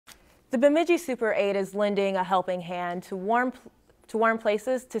The Bemidji Super 8 is lending a helping hand to warm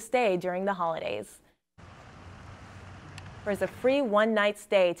places to stay during the holidays. There's a free one-night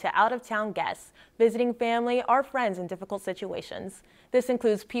stay to out-of-town guests, visiting family or friends in difficult situations. This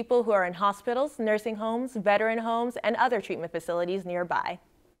includes people who are in hospitals, nursing homes, veteran homes, and other treatment facilities nearby.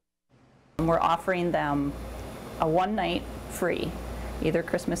 We're offering them a one night free, either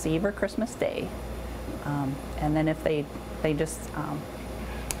Christmas Eve or Christmas Day. And then if they just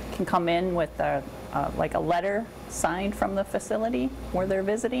can come in with like a letter signed from the facility where they're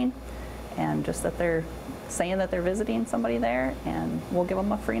visiting, and just that they're saying that they're visiting somebody there, and we'll give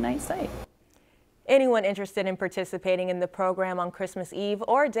them a free night stay. Anyone interested in participating in the program on Christmas Eve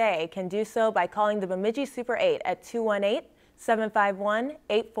or day can do so by calling the Bemidji Super 8 at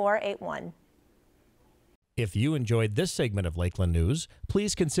 218-751-8481. If you enjoyed this segment of Lakeland News,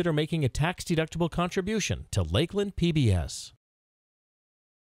 please consider making a tax-deductible contribution to Lakeland PBS.